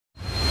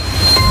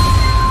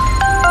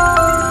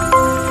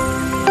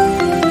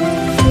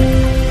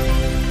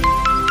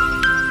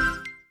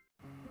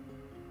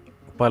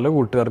പല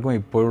കൂട്ടുകാർക്കും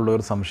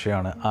ഇപ്പോഴുള്ളൊരു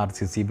സംശയമാണ്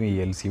RCCB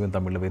ELCB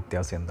തമ്മിലുള്ള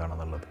വ്യത്യാസം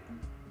എന്താണെന്നുള്ളത്.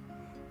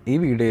 ഈ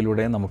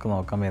വീഡിയോയിലൂടെ നമുക്ക്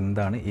നോക്കാം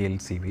എന്താണ്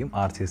ELCBയും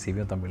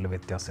RCCBയും തമ്മിലുള്ള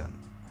വ്യത്യാസം.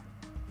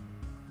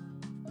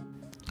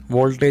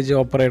 വോൾട്ടേജ്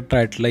ഓപ്പറേറ്റർ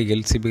ആയിട്ടുള്ള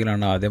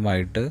ELCBകളാണ്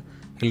ആദ്യമായിട്ട്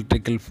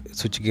ഇലക്ട്രിക്കൽ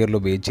സ്വിച്ച് ഗിയറിൽ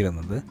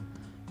ഉപയോഗിച്ചിരുന്നത്.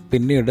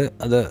 പിന്നീട്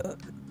അത്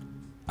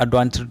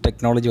അഡ്വാൻസ്ഡ്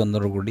ടെക്നോളജി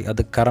വന്നതോടുകൂടി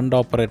അത് കറണ്ട്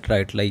ഓപ്പറേറ്റർ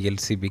ആയിട്ടുള്ള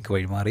ELCBക്ക്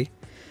വഴിമാറി.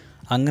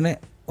 അങ്ങനെ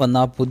വന്ന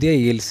ആ പുതിയ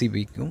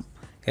ELCBക്കും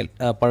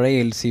പഴയ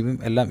ELCBയും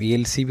എല്ലാം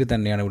ELCB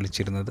തന്നെയാണ്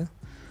വിളിച്ചിരുന്നത്.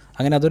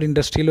 അങ്ങനെ അതൊരു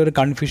ഇൻഡസ്ട്രിയിൽ ഒരു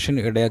കൺഫ്യൂഷൻ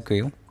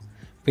ഇടയാക്കുകയും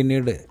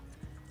പിന്നീട്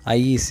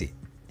IEC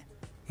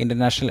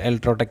international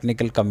electro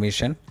technical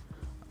commission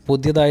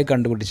പുതിയതായി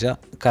കണ്ടുപിടിച്ച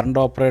കറണ്ട്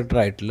ഓപ്പറേറ്റർ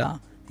ആയിട്ടുള്ള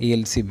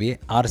ELCBയെ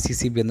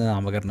RCCB എന്ന്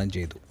നാമകരണം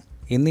ചെയ്തു.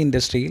 ഇന്ന്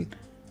ഇൻഡസ്ട്രിയിൽ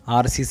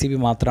RCCB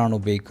മാത്രമാണ്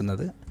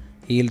ഉപയോഗിക്കുന്നത്,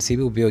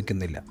 ELCB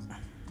ഉപയോഗിക്കുന്നില്ല.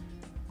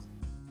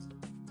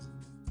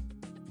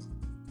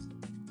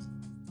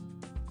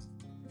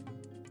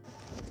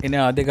 ഇനി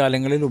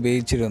ആദ്യകാലങ്ങളിൽ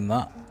ഉപയോഗിച്ചിരുന്ന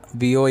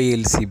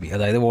VOELCB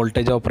അതായത്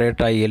വോൾട്ടേജ്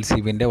ഓപ്പറേറ്റർ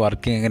ELCBൻ്റെ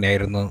വർക്കിംഗ്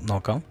എങ്ങനെയായിരുന്നു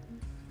നോക്കാം.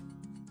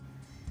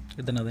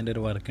 ഇതാണ് അതിൻ്റെ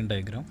ഒരു വർക്കിംഗ്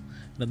ഡയഗ്രാം.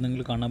 ഇത്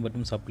നിങ്ങൾ കാണാൻ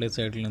പറ്റും. സപ്ലൈ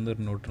സൈഡിൽ നിന്ന്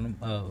ഒരു ന്യൂട്രനും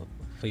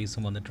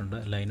ഫേസും വന്നിട്ടുണ്ട്,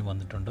 ലൈനും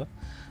വന്നിട്ടുണ്ട്.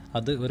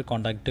 അത് ഒരു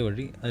കോണ്ടാക്റ്റ്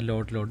വഴി അത്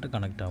ലോഡിലോട്ട്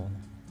കണക്റ്റ്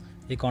ആവുന്നു.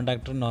 ഈ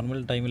കോണ്ടാക്ടർ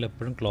നോർമൽ ടൈമിൽ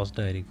എപ്പോഴും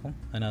ക്ലോസ്ഡ് ആയിരിക്കും.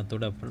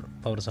 അതിനകത്തൂടെ എപ്പോഴും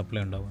പവർ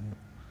സപ്ലൈ ഉണ്ടാവുന്നു.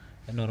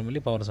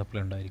 നോർമലി പവർ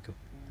സപ്ലൈ ഉണ്ടായിരിക്കും.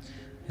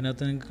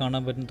 ഇതിനകത്ത് നിങ്ങൾക്ക്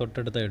കാണാൻ പറ്റും,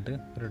 തൊട്ടടുത്തായിട്ട്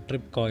ഒരു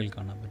ട്രിപ്പ് കോയിൽ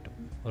കാണാൻ പറ്റും.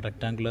 ഒരു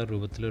റെക്റ്റാങ്കുലർ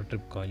രൂപത്തിലൊരു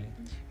ട്രിപ്പ് കോയിൽ.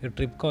 ഈ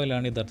ട്രിപ്പ്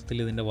കോയിലാണ് യഥാർത്ഥത്തിൽ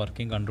ഇതിൻ്റെ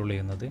വർക്കിംഗ് കൺട്രോൾ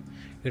ചെയ്യുന്നത്.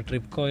 ഈ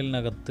ട്രിപ്പ്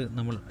കോയിലിനകത്ത്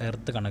നമ്മൾ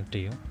എർത്ത് കണക്ട്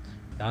ചെയ്യും.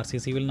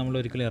 RCCBയിൽ നമ്മൾ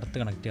ഒരിക്കലും എർത്ത്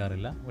കണക്ട്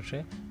ചെയ്യാറില്ല, പക്ഷേ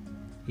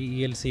ഈ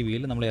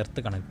ELCBയിൽ നമ്മൾ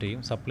എർത്ത് കണക്ട് ചെയ്യും.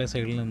 സപ്ലൈ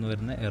സൈഡിൽ നിന്ന്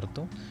വരുന്ന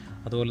എർത്തും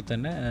അതുപോലെ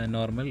തന്നെ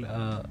നോർമൽ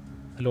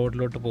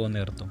ലോഡിലോട്ട് പോകുന്ന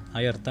എർത്തും.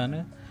 ആ എർത്താണ്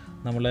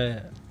നമ്മളെ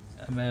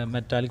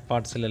മെറ്റാലിക്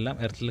പാർട്സിലെല്ലാം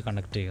എർത്തിൽ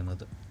കണക്ട്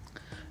ചെയ്യുന്നത്.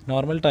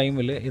 നോർമൽ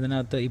ടൈമിൽ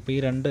ഇതിനകത്ത് ഇപ്പോൾ ഈ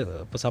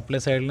ഇപ്പോൾ സപ്ലൈ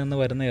സൈഡിൽ നിന്ന്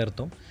വരുന്ന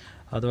എർത്തും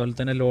അതുപോലെ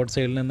തന്നെ ലോഡ്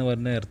സൈഡിൽ നിന്ന്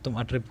വരുന്ന എർത്തും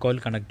ആ ട്രിപ്പ് കോയിൽ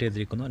കണക്ട്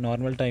ചെയ്തിരിക്കുന്നു.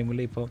 നോർമൽ ടൈമിൽ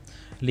ഇപ്പോൾ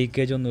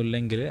ലീക്കേജ് ഒന്നും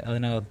ഇല്ലെങ്കിൽ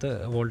അതിനകത്ത്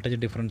വോൾട്ടേജ്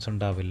ഡിഫറൻസ്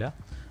ഉണ്ടാവില്ല.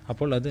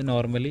 അപ്പോൾ അത്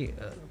നോർമലി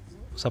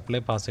സപ്ലൈ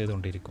പാസ്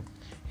ചെയ്തുകൊണ്ടിരിക്കും.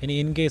 ഇനി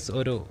ഇൻ കേസ്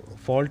ഒരു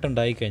ഫോൾട്ട്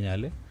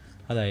ഉണ്ടായിക്കഴിഞ്ഞാൽ,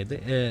 അതായത്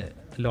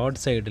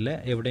ലോഡ് സൈഡിൽ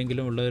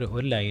എവിടെയെങ്കിലും ഉള്ള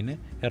ഒരു ലൈന്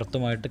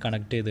എർത്തുമായിട്ട്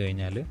കണക്ട് ചെയ്ത്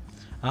കഴിഞ്ഞാൽ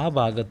ആ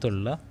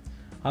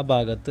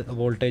ഭാഗത്ത്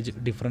വോൾട്ടേജ്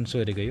ഡിഫറൻസ്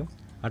വരികയും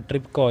ആ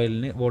ട്രിപ്പ്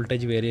കോയിലിന്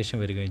വോൾട്ടേജ് വേരിയേഷൻ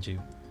വരികയും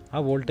ചെയ്യും. ആ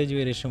വോൾട്ടേജ്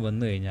വേരിയേഷൻ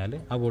വന്നു കഴിഞ്ഞാൽ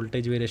ആ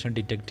വോൾട്ടേജ് വേരിയേഷൻ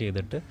ഡിറ്റക്റ്റ്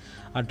ചെയ്തിട്ട്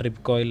ആ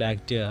ട്രിപ്പ് കോയിൽ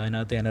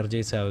അതിനകത്ത്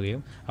എനർജൈസ്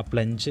ആവുകയും ആ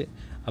പ്ലഞ്ച്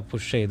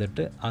പുഷ്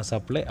ചെയ്തിട്ട് ആ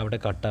സപ്ലൈ അവിടെ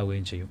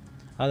കട്ടാവുകയും ചെയ്യും.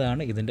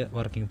 അതാണ് ഇതിൻ്റെ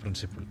വർക്കിംഗ്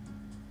പ്രിൻസിപ്പിൾ.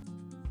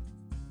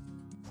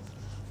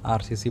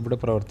 RCCBയുടെ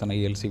പ്രവർത്തനം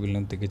ELCBയിൽ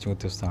നിന്ന് തികച്ചും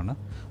വ്യത്യസ്തമാണ്.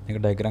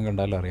 നിങ്ങൾക്ക് ഡയഗ്രാം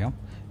കണ്ടാൽ അറിയാം.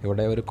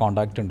 ഇവിടെ ഒരു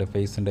കോണ്ടാക്റ്റ് ഉണ്ട്,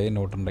 ഫേസിൻ്റെയും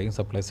ന്യൂട്രൻ്റെയും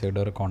സപ്ലൈ സൈഡ്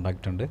ഒരു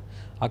കോണ്ടാക്റ്റ് ഉണ്ട്.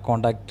 ആ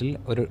കോണ്ടാക്റ്റിൽ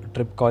ഒരു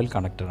ട്രിപ്പ് കോയിൽ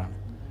കണക്റ്റഡാണ്.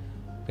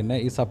 പിന്നെ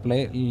ഈ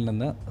സപ്ലൈയിൽ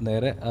നിന്ന്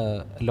നേരെ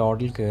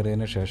ലോഡിൽ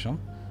കയറിയതിന് ശേഷം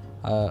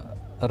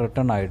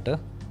റിട്ടേൺ ആയിട്ട്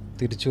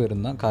തിരിച്ചു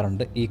വരുന്ന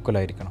കറണ്ട് ഈക്വൽ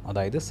ആയിരിക്കണം.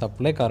 അതായത്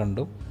സപ്ലൈ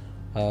കറണ്ടും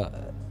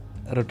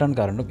റിട്ടേൺ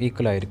കറണ്ടും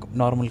ഈക്വൽ ആയിരിക്കും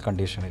നോർമൽ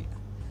കണ്ടീഷനിൽ.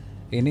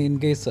 ഇനി ഇൻ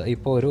കേസ്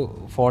ഇപ്പോൾ ഒരു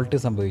ഫോൾട്ട്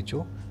സംഭവിച്ചു,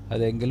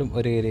 അതെങ്കിലും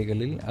ഒരു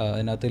ഏരിയകളിൽ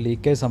അതിനകത്ത്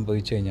ലീക്കേജ്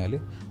സംഭവിച്ചു കഴിഞ്ഞാൽ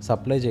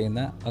സപ്ലൈ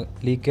ചെയ്യുന്ന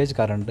ലീക്കേജ്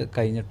കറണ്ട്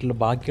കഴിഞ്ഞിട്ടുള്ള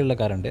ബാക്കിയുള്ള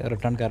കറണ്ട്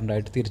റിട്ടേൺ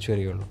കറണ്ടായിട്ട് തിരിച്ചു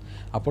വരികയുള്ളൂ.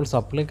 അപ്പോൾ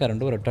സപ്ലൈ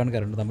കറണ്ടും റിട്ടേൺ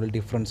കറണ്ടും തമ്മിൽ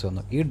ഡിഫറൻസ്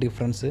വന്നു. ഈ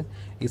ഡിഫറൻസ്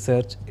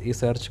ഈ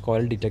സെർച്ച്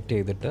കോയിൽ ഡിറ്റക്റ്റ്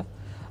ചെയ്തിട്ട്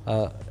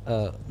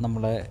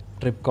നമ്മളെ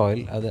ട്രിപ്പ്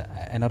കോയിൽ അത്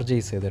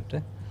എനർജൈസ് ചെയ്തിട്ട്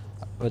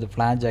ഒരു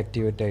ഫ്ലാഞ്ച്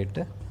ആക്ടിവേറ്റ്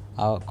ആയിട്ട്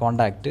ആ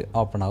കോണ്ടാക്റ്റ്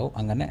ഓപ്പൺ ആവും.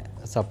 അങ്ങനെ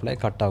സപ്ലൈ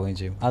കട്ടാവുകയും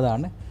ചെയ്യും.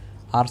 അതാണ്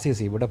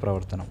RCCBയുടെ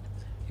പ്രവർത്തനം.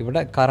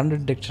 ഇവിടെ കറണ്ട്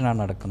ഡിറ്റക്ഷനാണ്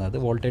നടക്കുന്നത്,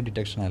 വോൾട്ടേജ്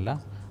ഡിറ്റക്ഷൻ അല്ല.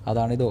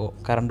 അതാണ് ഇത്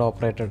കറണ്ട്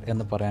ഓപ്പറേറ്റഡ്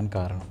എന്ന് പറയാൻ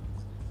കാരണം.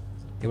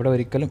 ഇവിടെ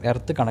ഒരിക്കലും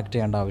എർത്ത് കണക്ട്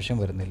ചെയ്യേണ്ട ആവശ്യം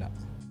വരുന്നില്ല.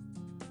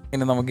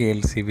 ഇനി നമുക്ക്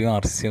ELCBയും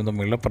RCCBയും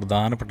തമ്മിലുള്ള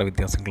പ്രധാനപ്പെട്ട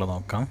വ്യത്യാസങ്ങൾ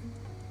നോക്കാം.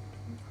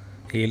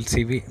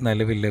 ELCB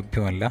നിലവിൽ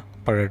ലഭ്യമല്ല,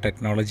 പഴയ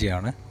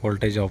ടെക്നോളജിയാണ്,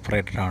 വോൾട്ടേജ്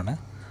ഓപ്പറേറ്ററാണ്.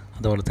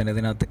 അതുപോലെ തന്നെ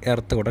ഇതിനകത്ത്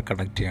എർത്ത് കൂടെ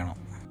കണക്ട് ചെയ്യണം.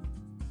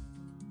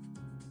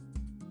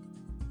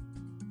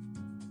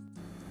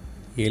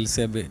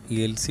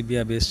 ELCB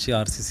അപേക്ഷിച്ച്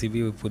RCCB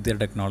പുതിയ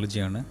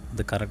ടെക്നോളജിയാണ്.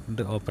 ഇത്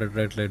കറണ്ട് ഓപ്പറേറ്റഡ്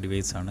ആയിട്ടുള്ള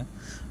ഡിവൈസാണ്.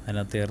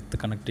 അതിനകത്ത് എർത്ത്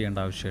കണക്ട് ചെയ്യേണ്ട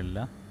ആവശ്യമില്ല.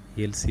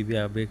 ELCB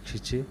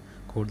അപേക്ഷിച്ച്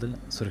കൂടുതൽ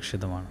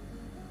സുരക്ഷിതമാണ്.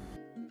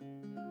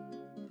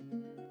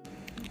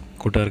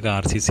 കൂട്ടുകാർക്ക്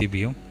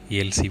RCCBയും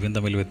ELCBയും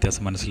തമ്മിൽ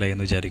വ്യത്യാസം മനസ്സിലായി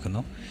എന്ന്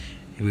വിചാരിക്കുന്നു.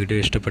 ഈ വീഡിയോ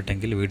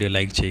ഇഷ്ടപ്പെട്ടെങ്കിൽ വീഡിയോ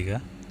ലൈക്ക് ചെയ്യുക.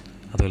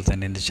 അതുപോലെ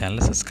തന്നെ എൻ്റെ ചാനൽ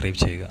സബ്സ്ക്രൈബ്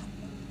ചെയ്യുക.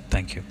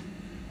 Thank you.